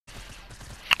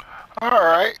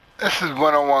Alright, this is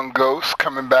 101 Ghosts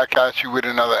coming back at you with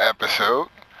another episode.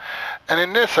 And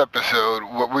in this episode,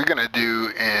 what we're going to do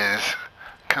is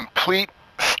complete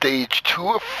stage 2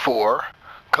 of 4,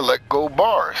 collect gold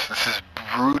bars. This is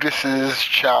Brutus's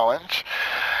challenge.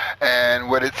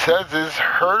 And what it says is,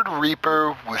 Herd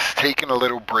Reaper was taking a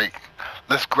little break.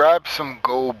 Let's grab some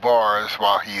gold bars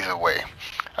while he's away.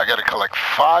 I got to collect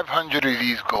 500 of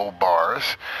these gold bars.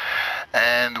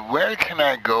 And where can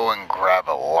I go and grab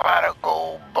a lot of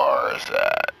gold bars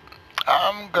at?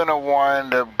 I'm gonna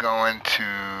wind up going to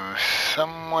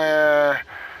somewhere.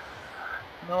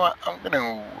 You know what? I'm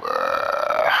gonna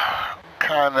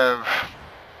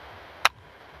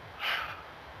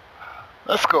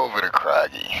let's go over to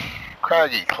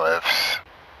Craggy Cliffs.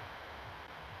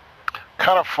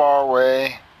 Kind of far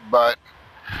away, but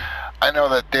I know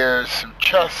that there's some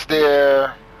chests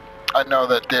there. I know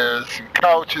that there's some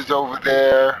couches over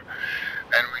there,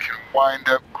 and we can wind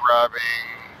up grabbing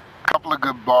a couple of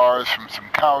good bars from some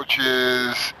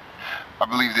couches. I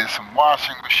believe there's some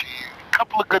washing machines, a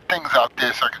couple of good things out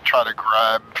there, so I can try to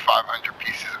grab 500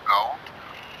 pieces of gold.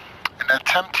 And the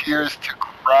attempt here is to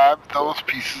grab those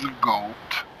pieces of gold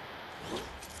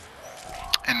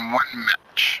in one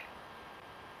match.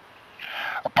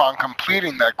 Upon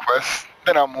completing that quest,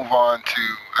 then I'll move on to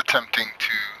attempting to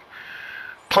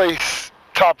place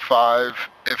top 5,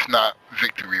 if not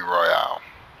Victory Royale.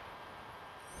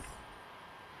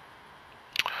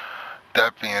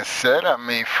 That being said, I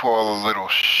may fall a little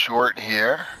short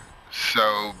here.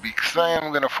 So because I am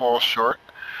going to fall short,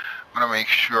 I'm going to make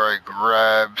sure I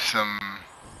grab some.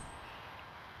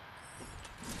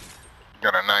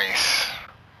 Got a nice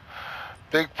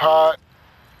big pot.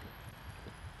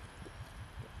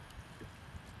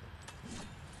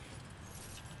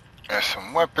 There's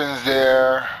some weapons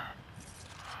there.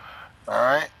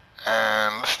 Alright,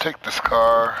 and let's take this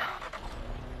car.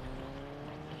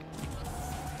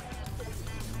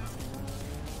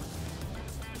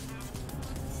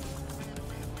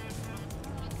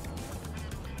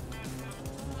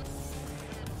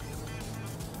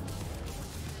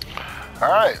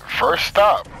 Alright, first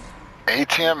stop,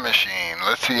 ATM machine.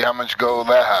 Let's see how much gold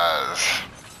that has.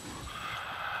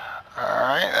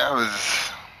 Alright, that was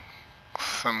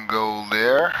some gold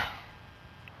there.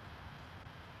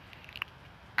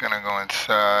 Gonna go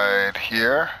inside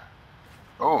here.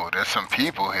 Oh, there's some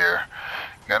people here.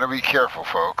 Gotta be careful,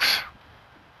 folks.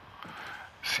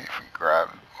 See if we grab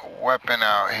a weapon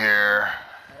out here.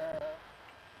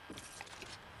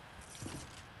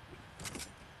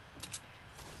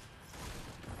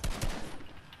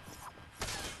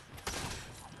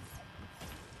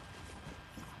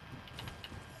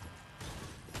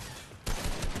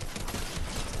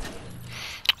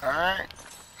 Alright,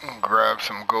 grab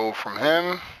some gold from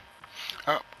him.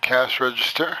 Oh, cash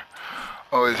register.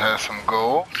 Always has some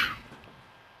gold.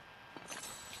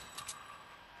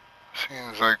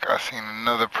 Seems like I seen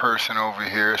another person over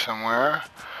here somewhere.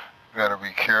 Gotta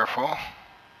be careful.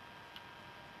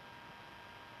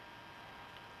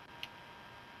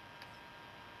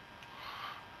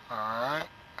 Alright.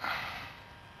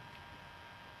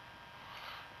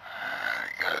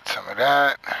 Got some of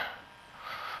that.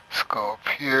 Let's go up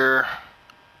here.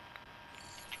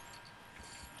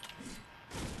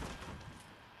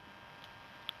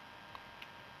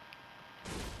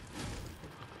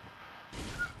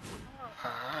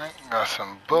 Alright, got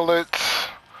some bullets.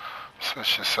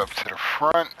 Switch this up to the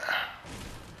front.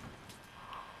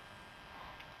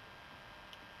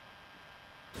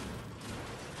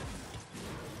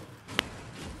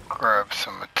 Grab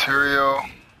some material.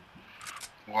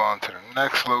 Go on to the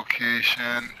next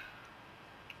location.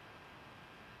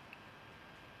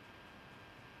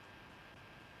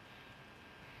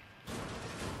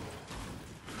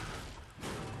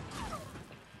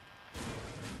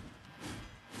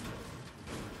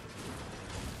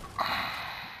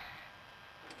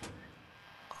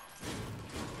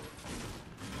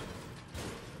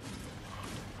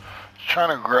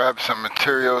 Trying to grab some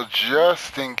material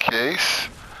just in case.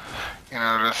 You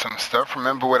know, there's some stuff.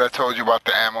 Remember what I told you about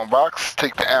the ammo box?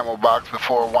 Take the ammo box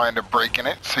before I wind up breaking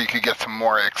it so you could get some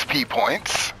more XP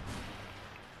points.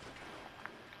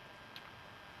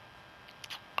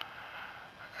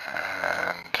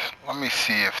 And let me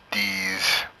see if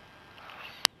these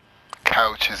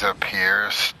couches up here,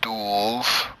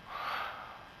 stools,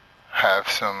 have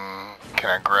some. Can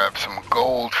I grab some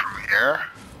gold from here?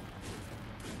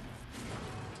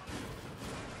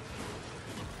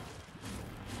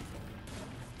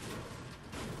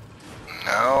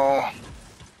 No.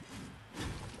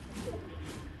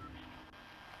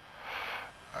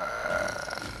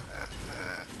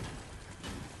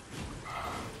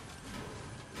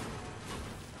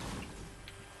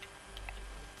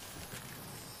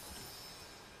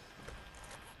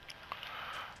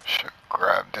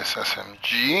 this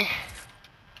SMG.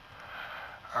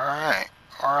 Alright,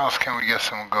 where else can we get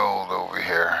some gold over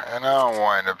here? And I'll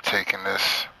wind up taking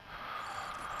this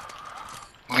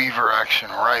lever action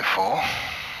rifle.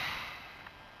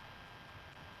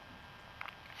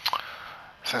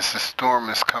 Since the storm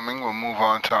is coming, we'll move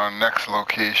on to our next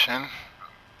location.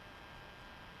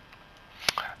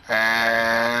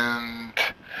 And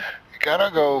we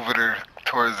gotta go over there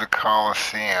towards the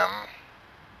Coliseum.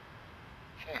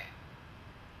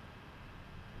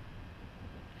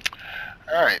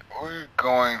 Alright, we're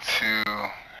going to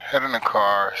head in the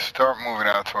car, start moving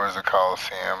out towards the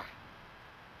Coliseum.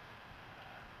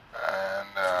 And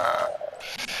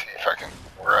see if I can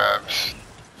grab.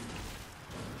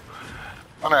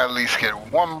 I want to at least get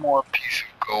one more piece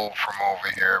of gold from over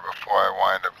here before I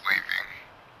wind up leaving.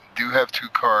 Do have 2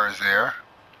 cars there.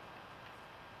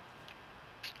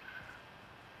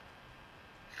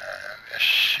 And there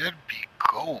should be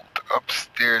gold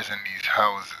upstairs in these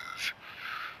houses.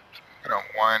 I'm going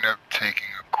to wind up taking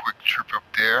a quick trip up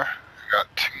there. I got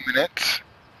 2 minutes.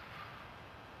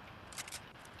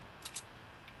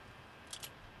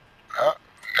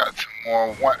 We got some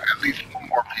more, at least one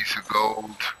more piece of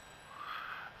gold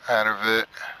out of it.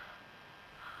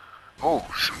 Oh,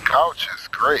 some couches,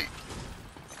 great.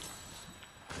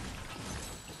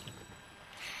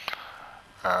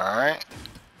 Alright.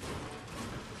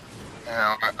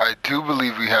 Now, I do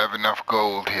believe we have enough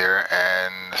gold here,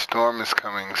 and the storm is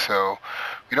coming, so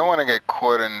we don't want to get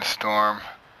caught in the storm.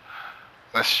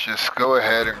 Let's just go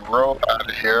ahead and roll out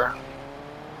of here.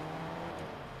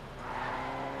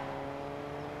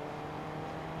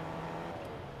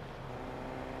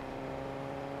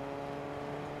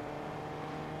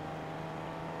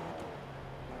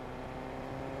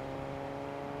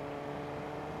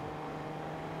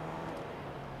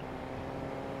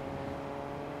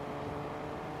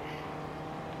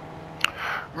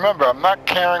 Remember, I'm not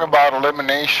caring about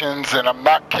eliminations, and I'm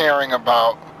not caring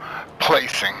about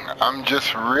placing. I'm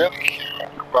just really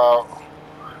caring about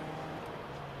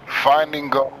finding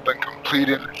gold and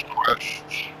completing this quest.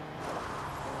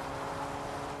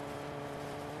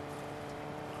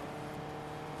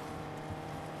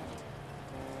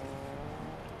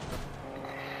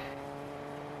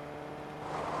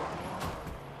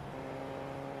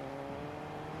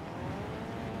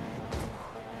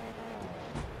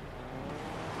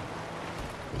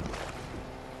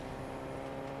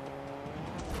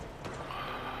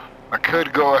 I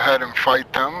could go ahead and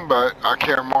fight them, but I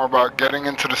care more about getting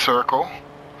into the circle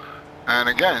and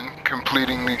again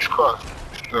completing these quests.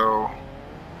 So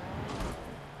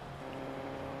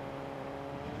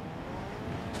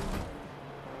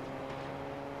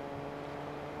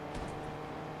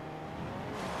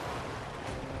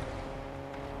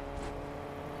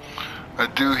I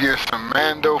do hear some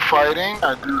Mando fighting.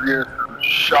 I do hear some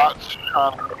shots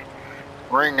trying to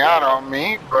ring out on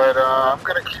me, but I'm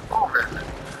gonna keep moving.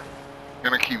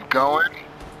 Gonna keep going.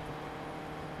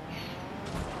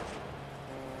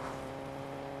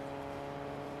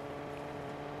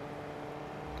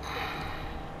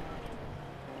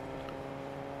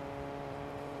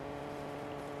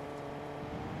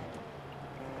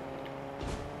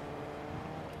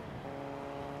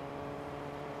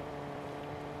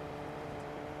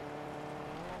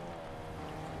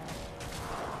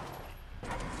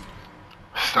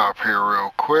 Stop here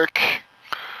real quick.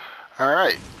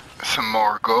 Alright, some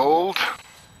more gold.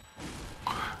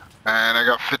 And I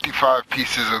got 55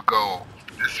 pieces of gold.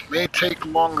 This may take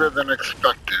longer than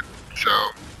expected, so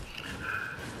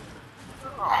the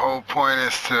whole point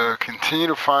is to continue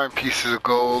to find pieces of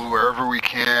gold wherever we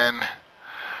can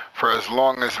for as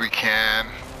long as we can.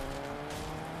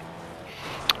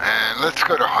 And let's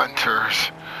go to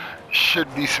Hunters.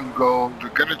 Should be some gold. We're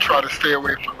gonna try to stay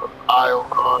away from those aisle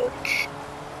cards.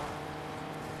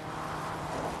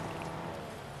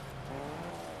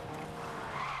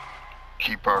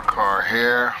 Keep our car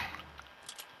here.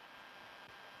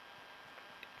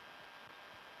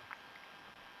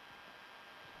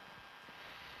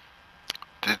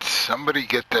 Did somebody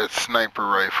get that sniper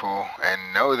rifle?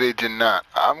 And no, they did not.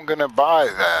 I'm gonna buy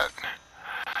that.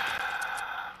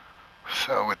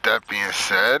 So with that being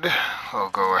said, we'll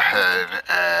go ahead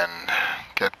and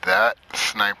get that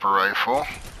sniper rifle.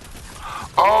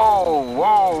 Oh,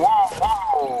 whoa, whoa,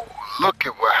 whoa. Look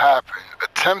at what happened.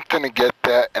 Attempting to get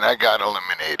that and I got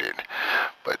eliminated.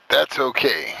 But that's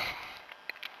okay.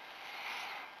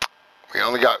 We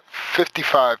only got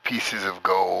 55 pieces of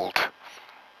gold.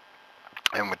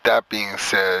 And with that being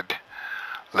said,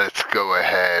 let's go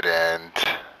ahead and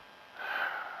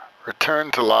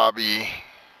return to lobby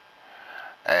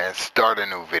and start a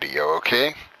new video,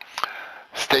 okay?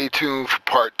 Stay tuned for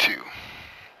part 2.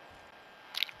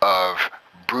 of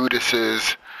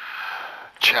Brutus's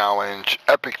challenge,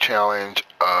 epic challenge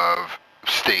of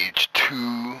stage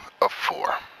 2 of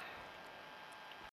 4.